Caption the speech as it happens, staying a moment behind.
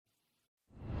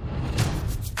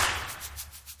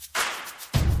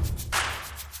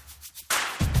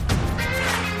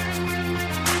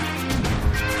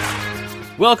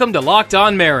Welcome to Locked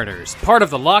On Mariners, part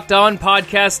of the Locked On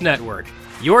Podcast Network.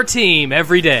 Your team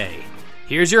every day.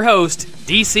 Here's your host,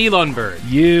 DC Lundberg.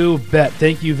 You bet.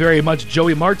 Thank you very much,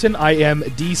 Joey Martin. I am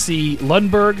DC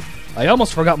Lundberg. I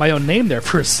almost forgot my own name there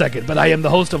for a second, but I am the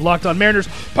host of Locked On Mariners,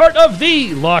 part of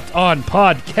the Locked On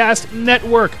Podcast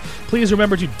Network. Please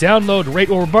remember to download, rate,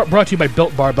 or brought to you by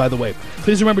Built Bar, by the way.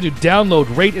 Please remember to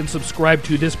download, rate, and subscribe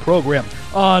to this program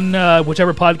on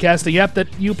whichever podcasting app that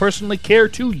you personally care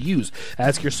to use.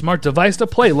 Ask your smart device to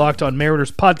play Locked On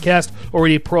Mariners podcast or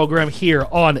any program here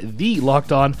on the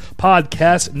Locked On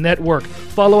Podcast Network.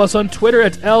 Follow us on Twitter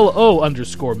at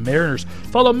LO_Mariners.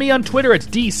 Follow me on Twitter at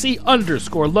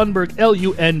DC_Lundberg, LUNDBERG.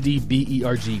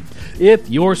 If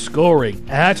you're scoring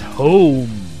at home.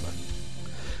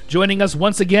 Joining us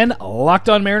once again, Locked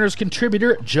On Mariners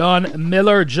contributor John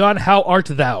Miller. John, how art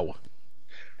thou?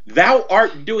 Thou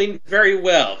art doing very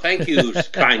well. Thank you,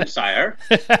 kind sire.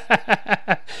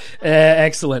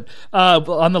 Excellent.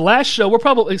 On the last show, we're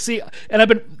probably, and I've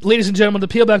been, ladies and gentlemen, to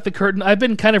peel back the curtain, I've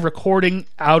been kind of recording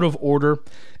out of order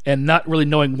and not really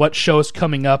knowing what show is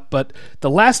coming up, but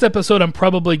the last episode I'm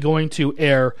probably going to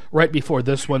air right before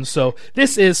this one. So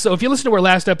if you listen to our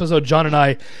last episode, John and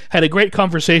I had a great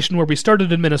conversation where we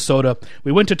started in Minnesota,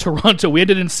 we went to Toronto, we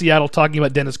ended in Seattle talking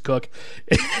about Dennis Cook,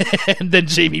 and then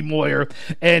Jamie Moyer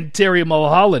and Terry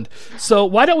Mulholland. So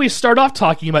why don't we start off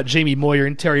talking about Jamie Moyer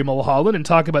and Terry Mulholland and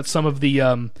talk about some of the,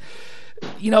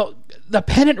 the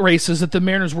pennant races that the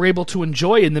Mariners were able to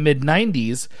enjoy in the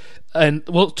mid-'90s, and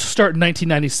we'll start in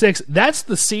 1996. That's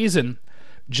the season,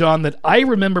 John, that I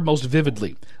remember most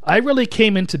vividly. I really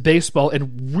came into baseball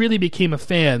and really became a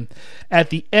fan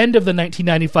at the end of the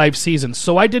 1995 season,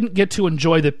 so I didn't get to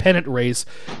enjoy the pennant race,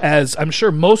 as I'm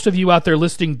sure most of you out there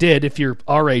listening did, if you're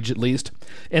our age at least.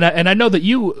 And I know that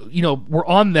you were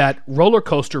on that roller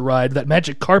coaster ride, that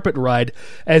magic carpet ride,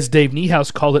 as Dave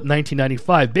Niehaus called it in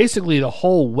 1995, basically the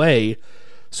whole way.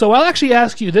 So I'll actually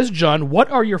ask you this, John. What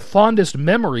are your fondest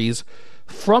memories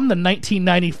from the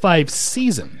 1995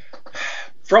 season?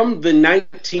 From the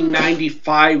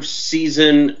 1995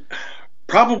 season,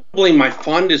 probably my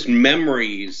fondest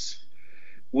memories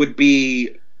would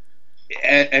be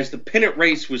as the pennant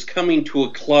race was coming to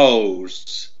a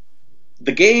close.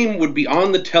 The game would be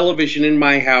on the television in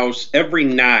my house every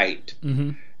night,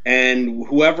 and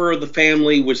whoever the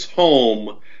family was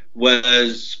home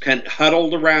was kind of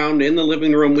huddled around in the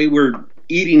living room. We were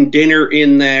eating dinner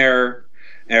in there,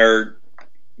 or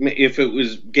if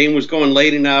game was going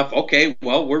late enough, okay,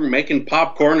 well, we're making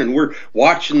popcorn and we're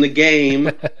watching the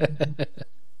game.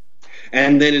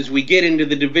 And then as we get into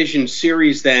the division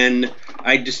series, then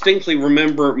I distinctly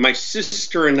remember my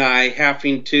sister and I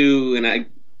having to, and I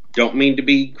don't mean to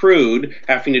be crude,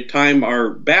 having to time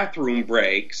our bathroom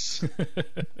breaks.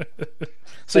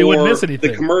 So you wouldn't miss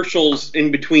anything. The commercials in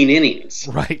between innings.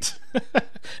 Right.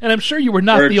 And I'm sure you were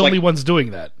not the only ones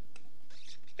doing that.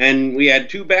 And we had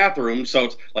two bathrooms, so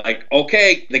it's like,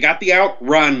 okay, they got the out,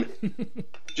 run.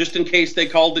 Just in case they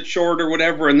called it short or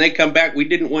whatever, and they come back, we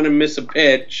didn't want to miss a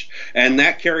pitch. And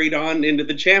that carried on into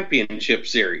the championship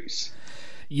series.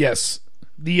 Yes.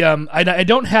 I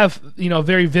don't have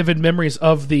very vivid memories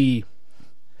of the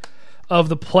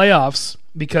playoffs,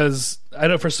 because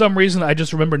for some reason I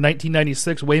just remember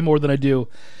 1996 way more than I do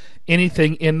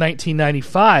anything in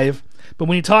 1995. But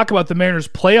when you talk about the Mariners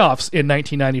playoffs in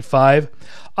 1995,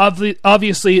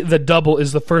 obviously the double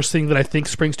is the first thing that I think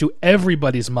springs to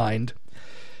everybody's mind,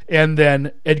 and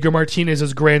then Edgar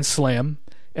Martinez's grand slam.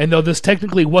 And though this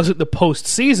technically wasn't the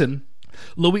postseason,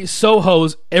 Luis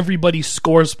Sojo's everybody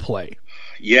scores play.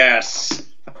 Yes.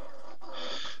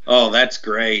 Oh, that's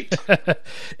great.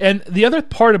 And the other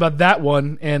part about that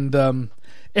one, and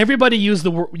everybody uses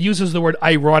the word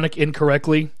ironic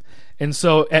incorrectly, and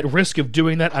so at risk of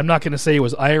doing that, I'm not going to say it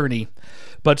was irony.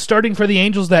 But starting for the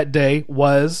Angels that day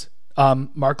was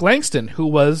Mark Langston, who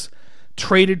was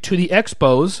traded to the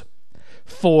Expos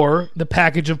for the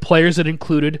package of players that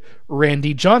included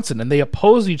Randy Johnson, and they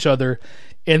opposed each other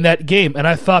in that game. And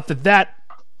I thought that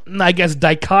I guess,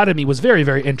 dichotomy was very,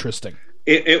 very interesting.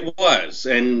 It was.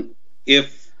 And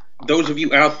if those of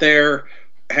you out there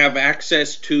have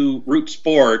access to Root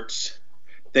Sports,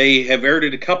 they have aired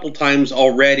it a couple times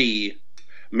already.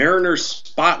 Mariners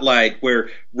Spotlight, where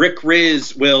Rick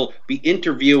Riz will be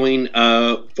interviewing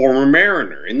a former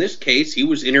Mariner. In this case, he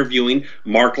was interviewing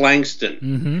Mark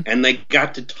Langston. And they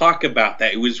got to talk about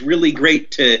that. It was really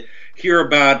great to hear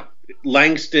about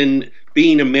Langston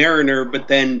being a Mariner, but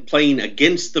then playing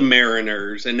against the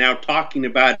Mariners, and now talking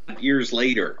about it years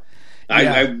later.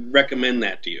 Yeah. I recommend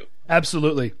that to you.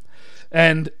 Absolutely.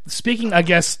 And speaking, I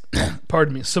guess,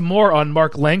 pardon me, some more on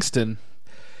Mark Langston,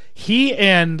 He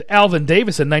and Alvin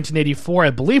Davis in 1984, I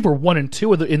believe, were 1 and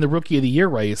 2 in the Rookie of the Year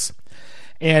race.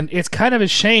 And it's kind of a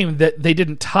shame that they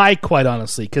didn't tie, quite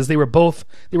honestly, because they were both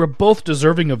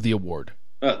deserving of the award.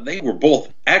 They were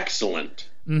both excellent.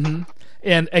 Mm-hmm.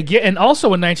 And again, and also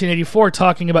in 1984,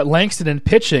 talking about Langston and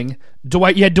pitching,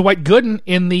 you had Dwight Gooden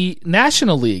in the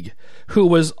National League, who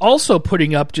was also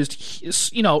putting up just,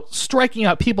 striking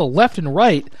out people left and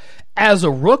right as a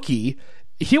rookie.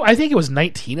 I think he was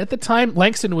 19 at the time.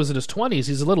 Langston was in his 20s.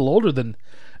 He's a little older than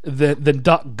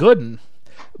Doc Gooden.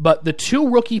 But the two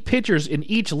rookie pitchers in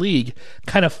each league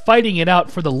kind of fighting it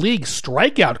out for the league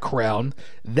strikeout crown,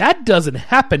 that doesn't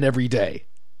happen every day.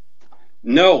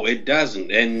 No, it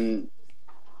doesn't. And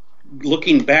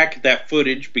looking back at that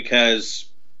footage, because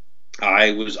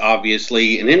I was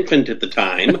obviously an infant at the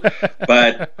time,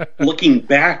 but looking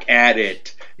back at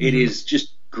it, it is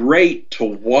just great to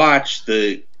watch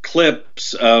the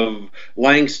clips of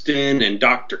Langston and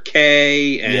Dr.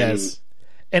 K. Yes.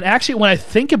 And actually, when I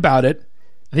think about it,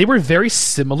 they were very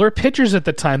similar pitchers at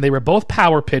the time. They were both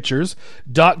power pitchers.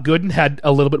 Doc Gooden had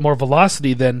a little bit more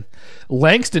velocity than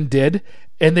Langston did,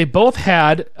 and they both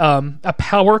had a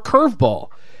power curveball.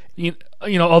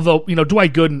 Although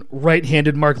Dwight Gooden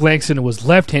right-handed, Mark Langston was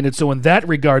left-handed, so in that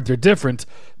regard they're different.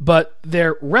 But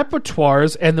their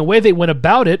repertoires and the way they went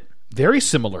about it, very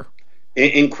similar.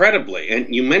 Incredibly.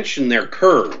 And you mentioned their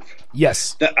curve.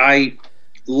 Yes. I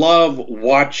love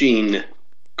watching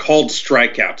called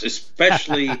strikeouts,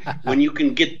 especially when you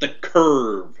can get the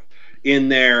curve in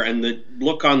there and the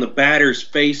look on the batter's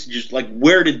face, just like,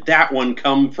 where did that one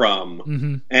come from?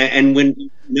 Mm-hmm. And when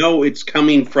you know it's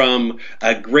coming from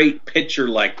a great pitcher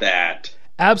like that.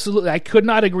 Absolutely. I could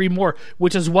not agree more,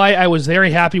 which is why I was very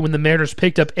happy when the Mariners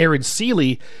picked up Aaron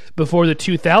Seeley before the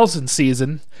 2000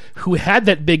 season, who had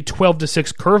that big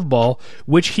 12-6 curveball,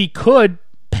 which he could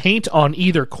paint on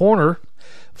either corner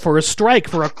for a strike,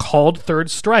 for a called third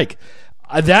strike.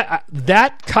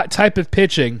 That type of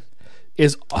pitching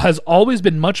has always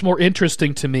been much more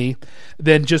interesting to me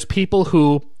than just people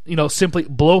who simply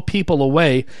blow people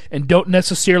away and don't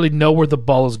necessarily know where the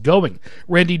ball is going.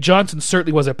 Randy Johnson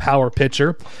certainly was a power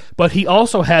pitcher, but he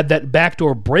also had that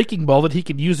backdoor breaking ball that he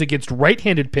could use against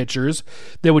right-handed pitchers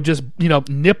that would just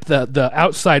nip the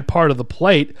outside part of the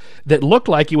plate that looked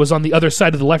like he was on the other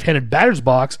side of the left-handed batter's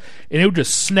box, and it would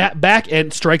just snap back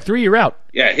and strike three, you're out.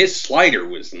 Yeah, his slider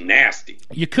was nasty.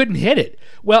 You couldn't hit it.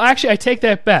 Well, actually, I take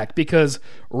that back, because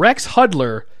Rex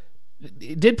Hudler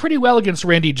did pretty well against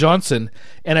Randy Johnson,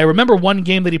 and I remember one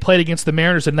game that he played against the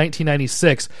Mariners in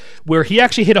 1996 where he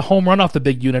actually hit a home run off the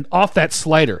big unit, off that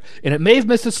slider, and it may have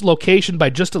missed its location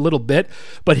by just a little bit,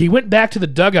 but he went back to the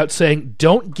dugout saying,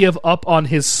 don't give up on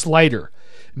his slider,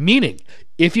 meaning,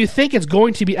 if you think it's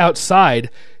going to be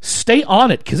outside, stay on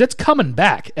it, because it's coming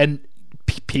back, and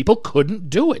people couldn't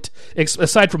do it,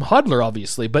 aside from Hudler,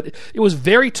 obviously, but it was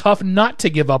very tough not to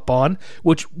give up on,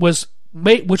 which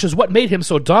is what made him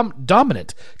so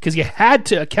dominant, because you had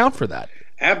to account for that.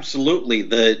 Absolutely.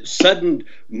 The sudden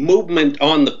movement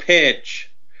on the pitch,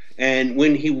 and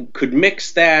when he could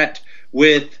mix that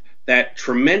with that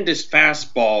tremendous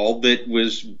fastball that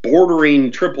was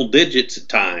bordering triple digits at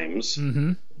times,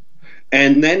 mm-hmm.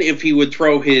 and then if he would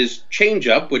throw his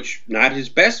changeup, which not his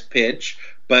best pitch,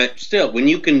 but still, when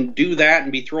you can do that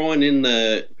and be throwing in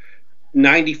the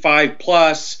 95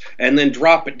 plus and then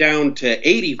drop it down to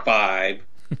 85,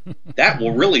 that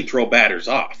will really throw batters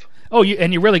off. Oh,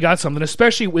 and you really got something,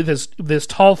 especially with this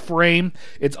tall frame.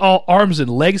 It's all arms and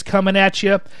legs coming at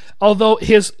you. Although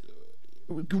his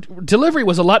delivery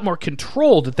was a lot more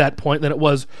controlled at that point than it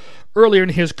was earlier in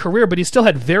his career, but he still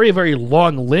had very, very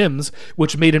long limbs,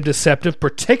 which made him deceptive,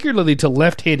 particularly to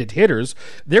left-handed hitters.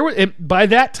 By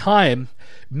that time,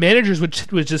 managers would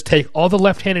just take all the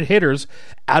left-handed hitters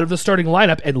out of the starting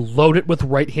lineup and load it with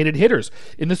right-handed hitters.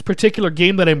 In this particular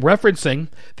game that I'm referencing,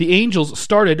 the Angels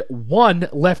started one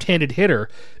left-handed hitter,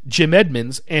 Jim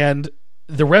Edmonds, and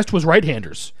the rest was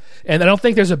right-handers. And I don't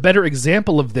think there's a better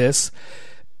example of this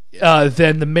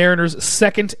than the Mariners'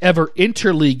 second ever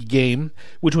interleague game,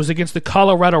 which was against the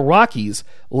Colorado Rockies.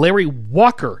 Larry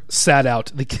Walker sat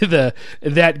out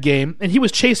that game, and he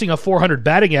was chasing a 400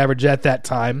 batting average at that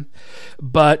time.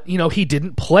 But, he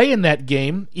didn't play in that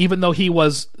game, even though he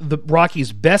was the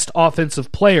Rockies' best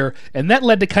offensive player, and that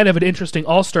led to kind of an interesting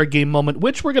All-Star game moment,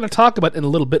 which we're going to talk about in a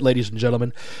little bit, ladies and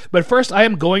gentlemen. But first, I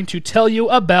am going to tell you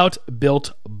about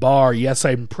Built Bar. Yes,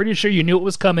 I'm pretty sure you knew it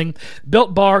was coming.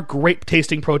 Built Bar, great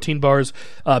tasting protein protein bars.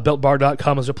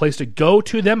 BuiltBar.com is a place to go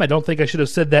to them. I don't think I should have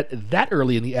said that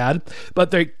early in the ad, but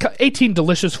they're 18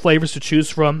 delicious flavors to choose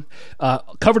from,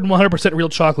 covered in 100% real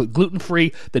chocolate,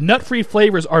 gluten-free. The nut-free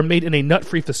flavors are made in a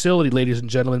nut-free facility, ladies and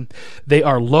gentlemen. They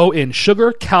are low in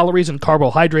sugar, calories, and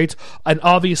carbohydrates, and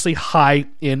obviously high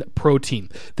in protein.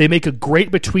 They make a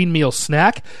great between-meal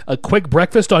snack, a quick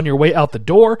breakfast on your way out the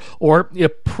door, or a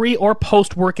pre- or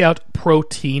post-workout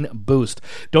protein boost.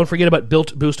 Don't forget about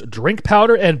Built Boost drink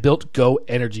powder and Built Go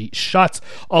energy shots.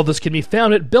 All this can be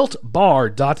found at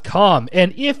BuiltBar.com.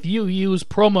 And if you use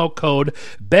promo code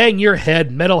Bang Your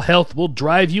Head, Mental Health will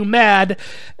drive you mad.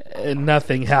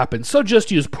 Nothing happens. So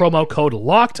just use promo code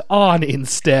Locked On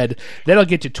instead. That'll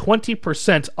get you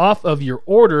 20% off of your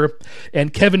order,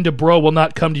 and Kevin DeBro will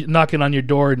not come knocking on your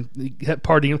door and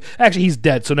partying. Actually, he's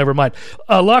dead, so never mind.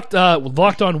 Locked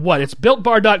On what? It's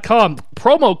BuiltBar.com.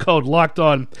 Promo code Locked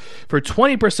On for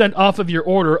 20% off of your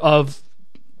order of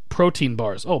protein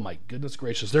bars. Oh my goodness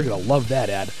gracious, they're going to love that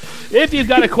ad. If you've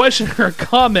got a question or a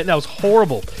comment, that was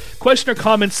horrible. Question or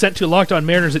comments sent to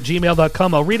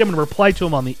lockedonmariners@gmail.com. I'll read them and reply to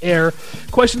them on the air.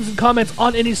 Questions and comments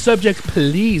on any subject,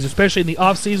 please, especially in the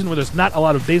off season where there's not a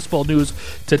lot of baseball news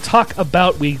to talk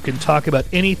about. We can talk about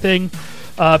anything.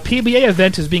 PBA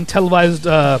event is being televised.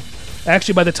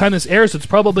 Actually, by the time this airs, it's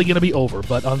probably going to be over,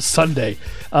 but on Sunday.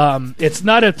 It's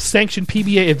not a sanctioned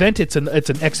PBA event. It's an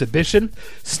exhibition.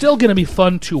 Still going to be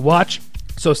fun to watch.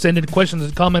 So send in questions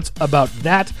and comments about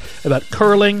that, about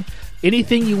curling,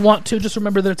 anything you want to. Just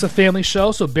remember that it's a family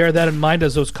show, so bear that in mind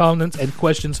as those comments and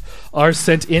questions are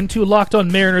sent in to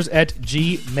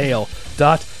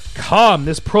lockedonmariners@gmail.com.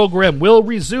 This program will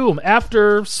resume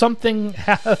after something...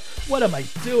 What am I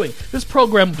doing? This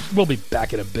program will be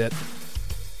back in a bit.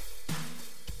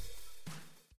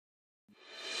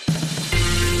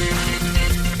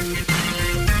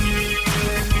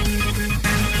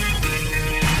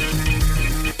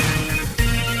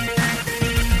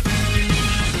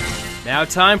 Now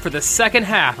time for the second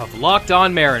half of Locked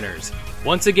On Mariners.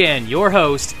 Once again, your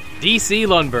host, DC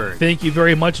Lundberg. Thank you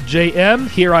very much, JM.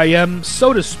 Here I am,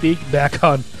 so to speak, back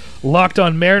on Locked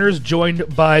On Mariners,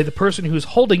 joined by the person who's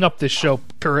holding up this show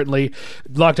currently,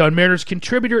 Locked On Mariners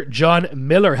contributor John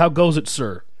Miller. How goes it,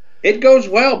 sir? It goes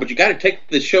well, but you got to take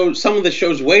some of the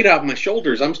show's weight off my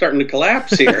shoulders. I'm starting to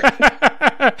collapse here.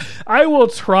 I will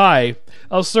try.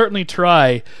 I'll certainly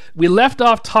try. We left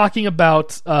off talking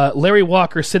about Larry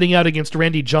Walker sitting out against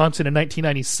Randy Johnson in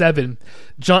 1997.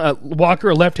 Walker,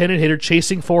 a left-handed hitter,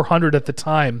 chasing 400 at the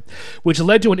time, which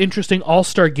led to an interesting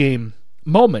All-Star game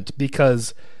moment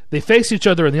because they faced each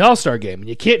other in the All-Star game, and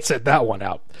you can't set that one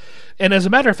out. And as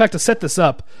a matter of fact, to set this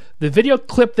up, the video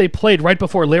clip they played right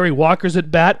before Larry Walker's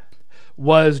at bat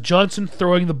was Johnson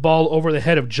throwing the ball over the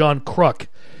head of John Kruk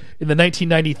in the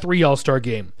 1993 All-Star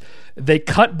game. They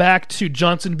cut back to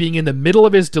Johnson being in the middle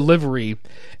of his delivery,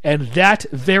 and that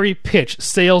very pitch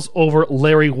sails over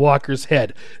Larry Walker's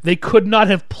head. They could not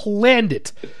have planned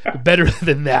it better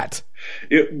than that.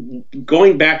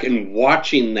 Going back and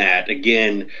watching that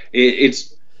again,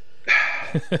 it's...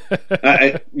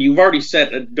 you've already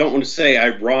said, I don't want to say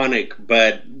ironic,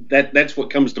 but that's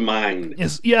what comes to mind.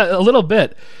 Yeah, a little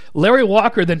bit. Larry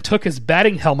Walker then took his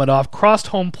batting helmet off, crossed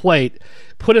home plate,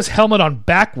 put his helmet on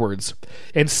backwards,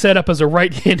 and set up as a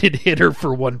right-handed hitter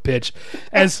for one pitch,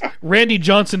 as Randy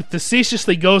Johnson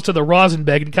facetiously goes to the rosin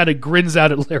bag and kind of grins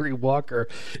out at Larry Walker.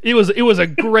 It was a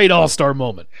great all-star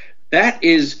moment. That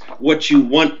is what you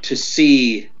want to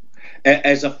see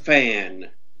as a fan.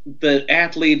 The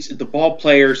athletes, the ball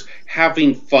players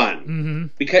having fun,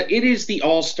 because it is the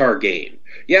All-Star game.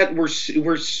 Yeah,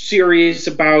 we're serious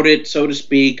about it, so to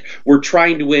speak. We're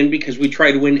trying to win because we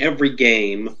try to win every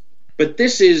game. But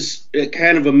this is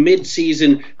kind of a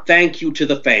mid-season thank you to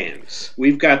the fans.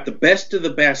 We've got the best of the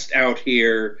best out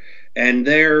here, and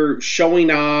they're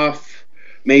showing off,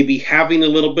 maybe having a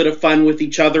little bit of fun with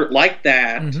each other like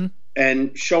that,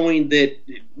 and showing that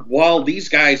while these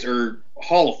guys are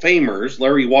Hall of Famers,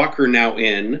 Larry Walker now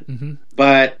in,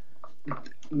 but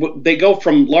they go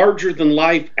from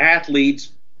larger-than-life athletes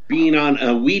being on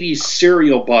a Wheaties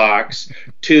cereal box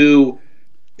to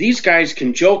these guys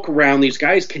can joke around, these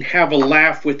guys can have a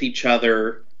laugh with each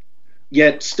other,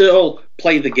 yet still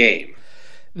play the game.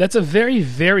 That's a very,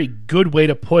 very good way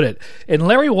to put it. And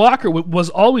Larry Walker was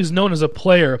always known as a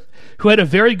player who had a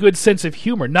very good sense of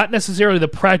humor. Not necessarily the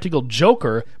practical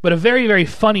joker, but a very, very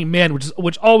funny man,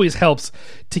 which always helps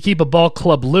to keep a ball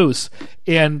club loose.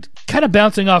 And kind of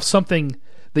bouncing off something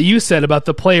that you said about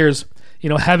the players,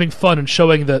 having fun and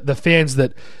showing the fans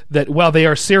that while they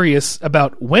are serious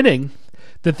about winning,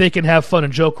 that they can have fun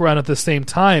and joke around at the same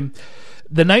time.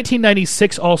 The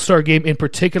 1996 All-Star Game in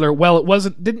particular, well,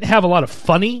 didn't have a lot of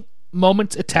funny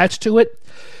moments attached to it,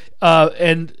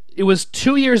 and it was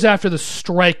 2 years after the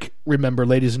strike, remember,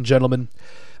 ladies and gentlemen,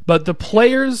 but the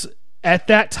players at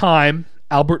that time,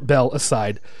 Albert Bell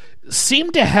aside,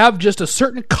 seemed to have just a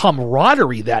certain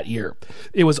camaraderie that year.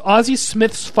 It was Ozzie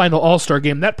Smith's final All-Star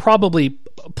Game. That probably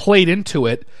played into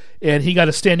it, and he got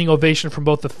a standing ovation from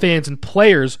both the fans and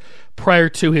players prior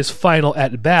to his final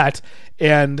at-bat.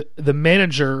 And the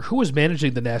manager, who was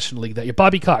managing the National League that year?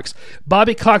 Bobby Cox.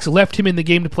 Bobby Cox left him in the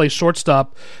game to play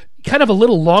shortstop kind of a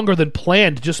little longer than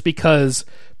planned just because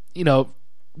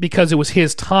it was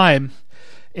his time.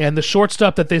 And the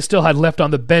shortstop that they still had left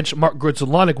on the bench, Mark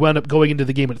Grudzielanek, wound up going into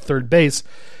the game at third base.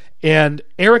 And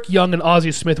Eric Young and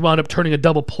Ozzie Smith wound up turning a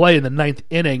double play in the ninth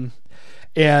inning.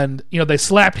 And, they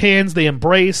slapped hands, they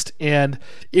embraced, and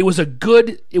it was a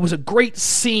great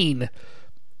scene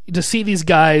to see these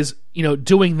guys,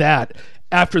 doing that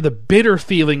after the bitter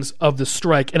feelings of the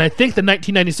strike. And I think the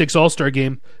 1996 All-Star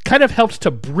Game kind of helped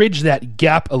to bridge that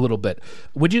gap a little bit.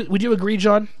 Would you agree,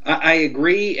 John? I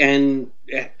agree, and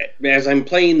as I'm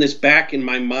playing this back in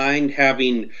my mind,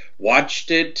 having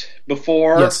watched it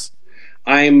before, yes,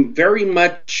 I'm very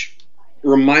much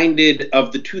reminded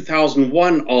of the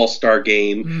 2001 All-Star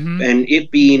Game, and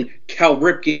it being Cal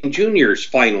Ripken Jr.'s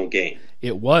final game.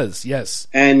 It was, yes.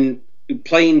 And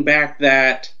playing back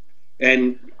that,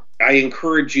 and I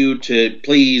encourage you to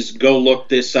please go look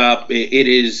this up. It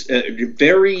is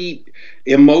very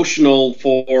emotional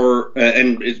for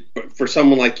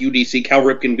someone like UDC, Cal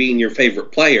Ripken being your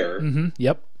favorite player. Mm-hmm.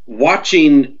 Yep.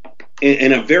 Watching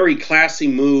in a very classy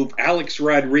move, Alex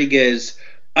Rodriguez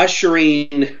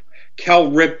ushering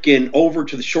Cal Ripken over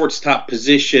to the shortstop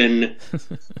position,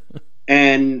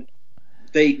 and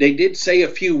they did say a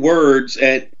few words.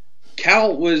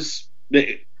 Cal was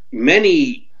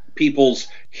many people's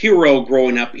hero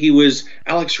growing up. He was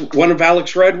one of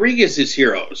Alex Rodriguez's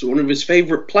heroes, one of his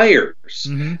favorite players.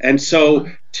 Mm-hmm. And so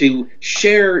to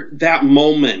share that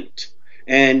moment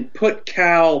and put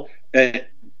Cal they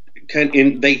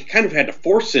kind of had to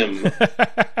force him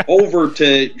over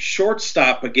to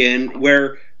shortstop again,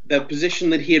 where the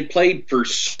position that he had played for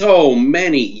so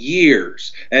many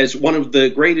years as one of the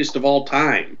greatest of all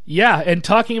time. Yeah, and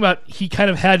talking about he kind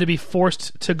of had to be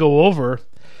forced to go over,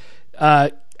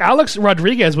 Alex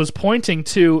Rodriguez was pointing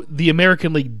to the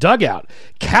American League dugout.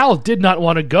 Cal did not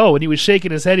want to go, and he was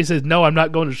shaking his head. He says, "No, I'm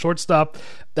not going to shortstop.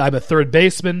 I'm a third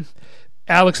baseman."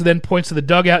 Alex then points to the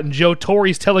dugout, and Joe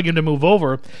Torre's telling him to move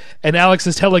over. And Alex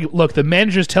is telling, "Look, the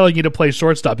manager's telling you to play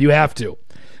shortstop. You have to."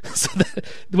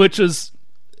 Which is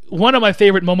one of my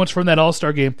favorite moments from that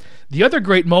All-Star Game. The other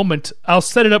great moment, I'll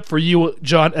set it up for you,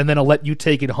 John, and then I'll let you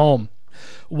take it home,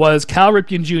 was Cal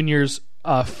Ripken Jr.'s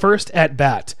first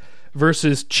at-bat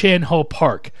versus Chan Ho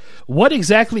Park. What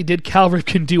exactly did Cal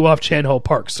Ripken do off Chan Ho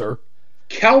Park, sir?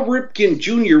 Cal Ripken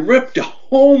Jr. ripped a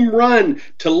home run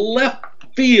to left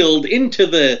field into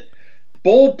the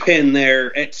bullpen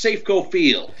there at Safeco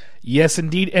Field. Yes,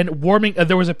 indeed. And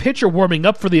there was a pitcher warming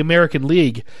up for the American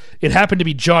League. It happened to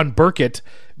be John Burkett.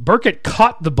 Burkett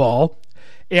caught the ball,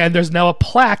 and there's now a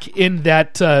plaque in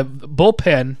that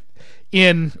bullpen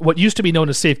in what used to be known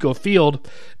as Safeco Field,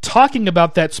 talking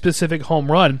about that specific home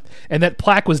run, and that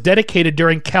plaque was dedicated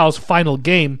during Cal's final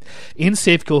game in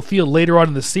Safeco Field later on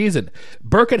in the season.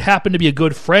 Burkett happened to be a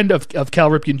good friend of Cal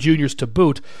Ripken Jr.'s to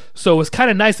boot, so it was kind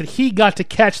of nice that he got to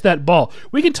catch that ball.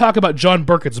 We can talk about John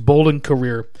Burkett's bowling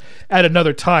career at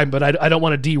another time, but I don't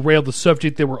want to derail the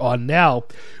subject that we're on now,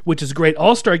 which is great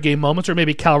All-Star Game moments, or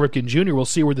maybe Cal Ripken Jr. We'll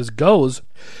see where this goes.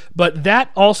 But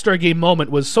that All-Star Game moment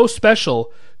was so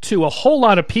special to a whole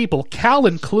lot of people, Cal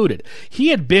included. He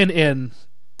had been in,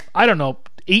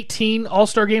 18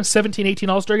 All-Star games, 17,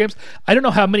 18 All-Star games. I don't know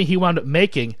how many he wound up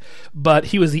making, but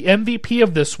he was the MVP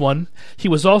of this one. He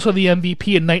was also the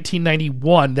MVP in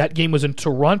 1991. That game was in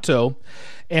Toronto.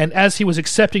 And as he was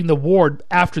accepting the award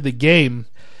after the game,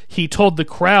 he told the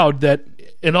crowd that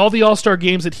in all the All-Star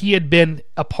games that he had been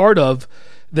a part of,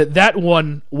 that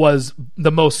one was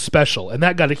the most special. And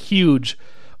that got a huge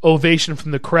ovation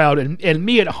from the crowd, and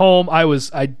me at home, I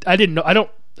didn't know. I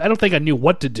don't think I knew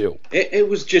what to do. It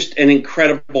was just an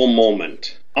incredible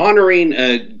moment,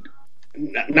 honoring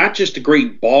not just a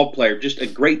great ball player, just a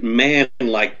great man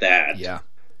like that. Yeah,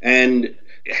 and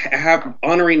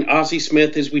honoring Ozzie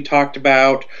Smith, as we talked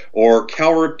about, or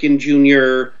Cal Ripken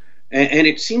Jr. And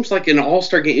it seems like an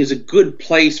All-Star game is a good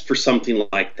place for something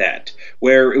like that,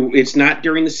 where it's not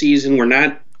during the season. We're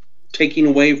not taking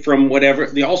away from whatever.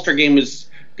 The All-Star game is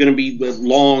going to be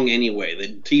long anyway.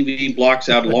 The TV blocks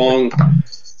out long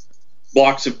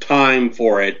blocks of time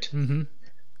for it. Mm-hmm.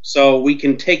 So we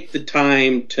can take the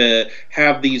time to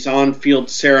have these on-field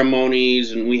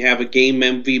ceremonies, and we have a game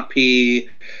MVP,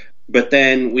 but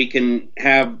then we can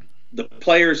have the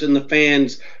players and the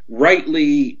fans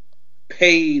rightly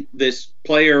pay this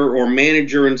player or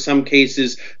manager, in some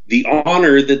cases, the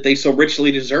honor that they so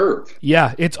richly deserve.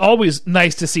 Yeah, it's always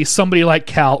nice to see somebody like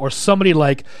Cal or somebody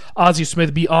like Ozzie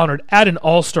Smith be honored at an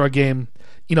All-Star game,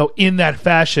 in that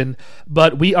fashion.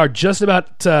 But we are just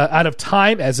about out of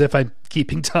time, as if I'm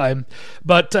keeping time.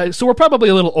 But so we're probably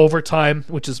a little over time,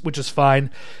 which is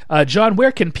fine. John,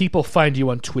 where can people find you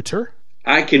on Twitter?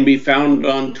 I can be found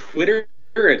on Twitter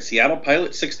at Seattle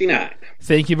Pilot 69.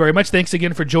 Thank you very much. Thanks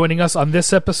again for joining us on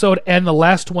this episode and the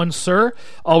last one, sir.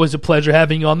 Always a pleasure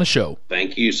having you on the show.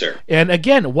 Thank you, sir. And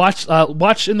again, watch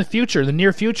in the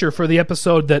near future, for the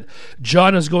episode that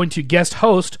John is going to guest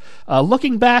host,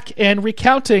 looking back and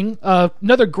recounting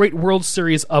another great World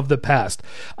Series of the past.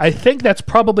 I think that's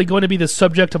probably going to be the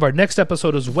subject of our next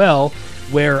episode as well,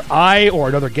 where I, or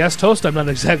another guest host, I'm not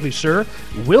exactly sure,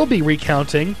 will be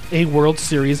recounting a World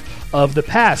Series of the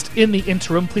past. In the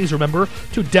interim, please remember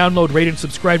to download, rate, and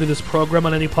subscribe to this program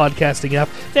on any podcasting app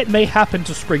that may happen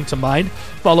to spring to mind.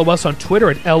 Follow us on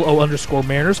Twitter at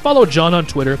LO_Mariners. Follow John on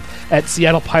Twitter at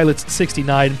Seattle Pilots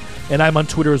 69. And I'm on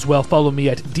Twitter as well. Follow me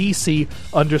at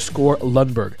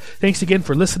DC_Lundberg. Thanks again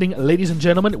for listening, ladies and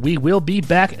gentlemen. We will be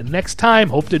back next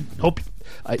time. I hope you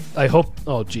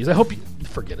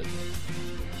forget it.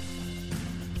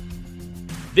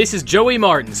 This is Joey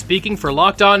Martin speaking for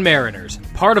Locked On Mariners,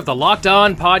 part of the Locked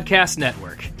On Podcast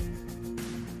Network.